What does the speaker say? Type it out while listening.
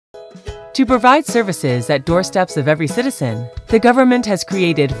To provide services at doorsteps of every citizen, the government has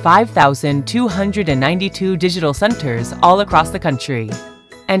created 5,292 digital centers all across the country,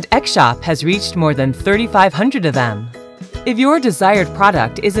 and Ekshop has reached more than 3,500 of them. If your desired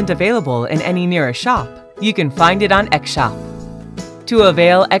product isn't available in any nearest shop, you can find it on Ekshop. To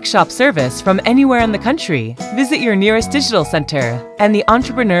avail Ekshop service from anywhere in the country, visit your nearest digital center, and the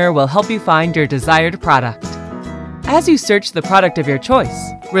entrepreneur will help you find your desired product. As you search the product of your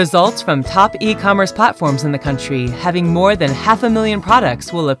choice, results from top e-commerce platforms in the country having more than 500,000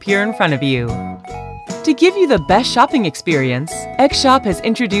 products will appear in front of you. To give you the best shopping experience, Ekshop has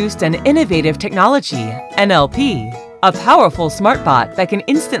introduced an innovative technology, NLP, a powerful smart bot that can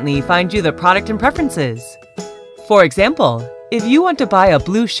instantly find you the product and preferences. For example, if you want to buy a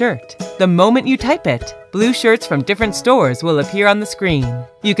blue shirt, the moment you type it, blue shirts from different stores will appear on the screen.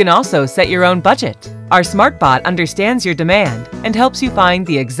 You can also set your own budget. Our smart bot understands your demand and helps you find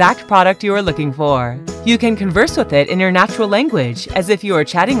the exact product you are looking for. You can converse with it in your natural language as if you are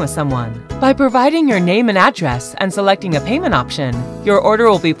chatting with someone. By providing your name and address and selecting a payment option, your order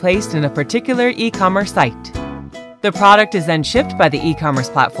will be placed in a particular e-commerce site. The product is then shipped by the e-commerce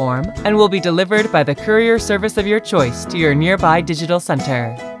platform and will be delivered by the courier service of your choice to your nearby digital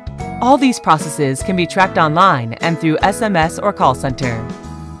center. All these processes can be tracked online and through SMS or call center.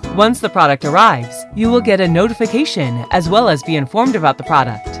 Once the product arrives, you will get a notification as well as be informed about the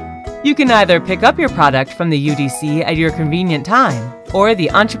product. You can either pick up your product from the UDC at your convenient time, or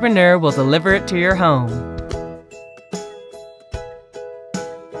the entrepreneur will deliver it to your home.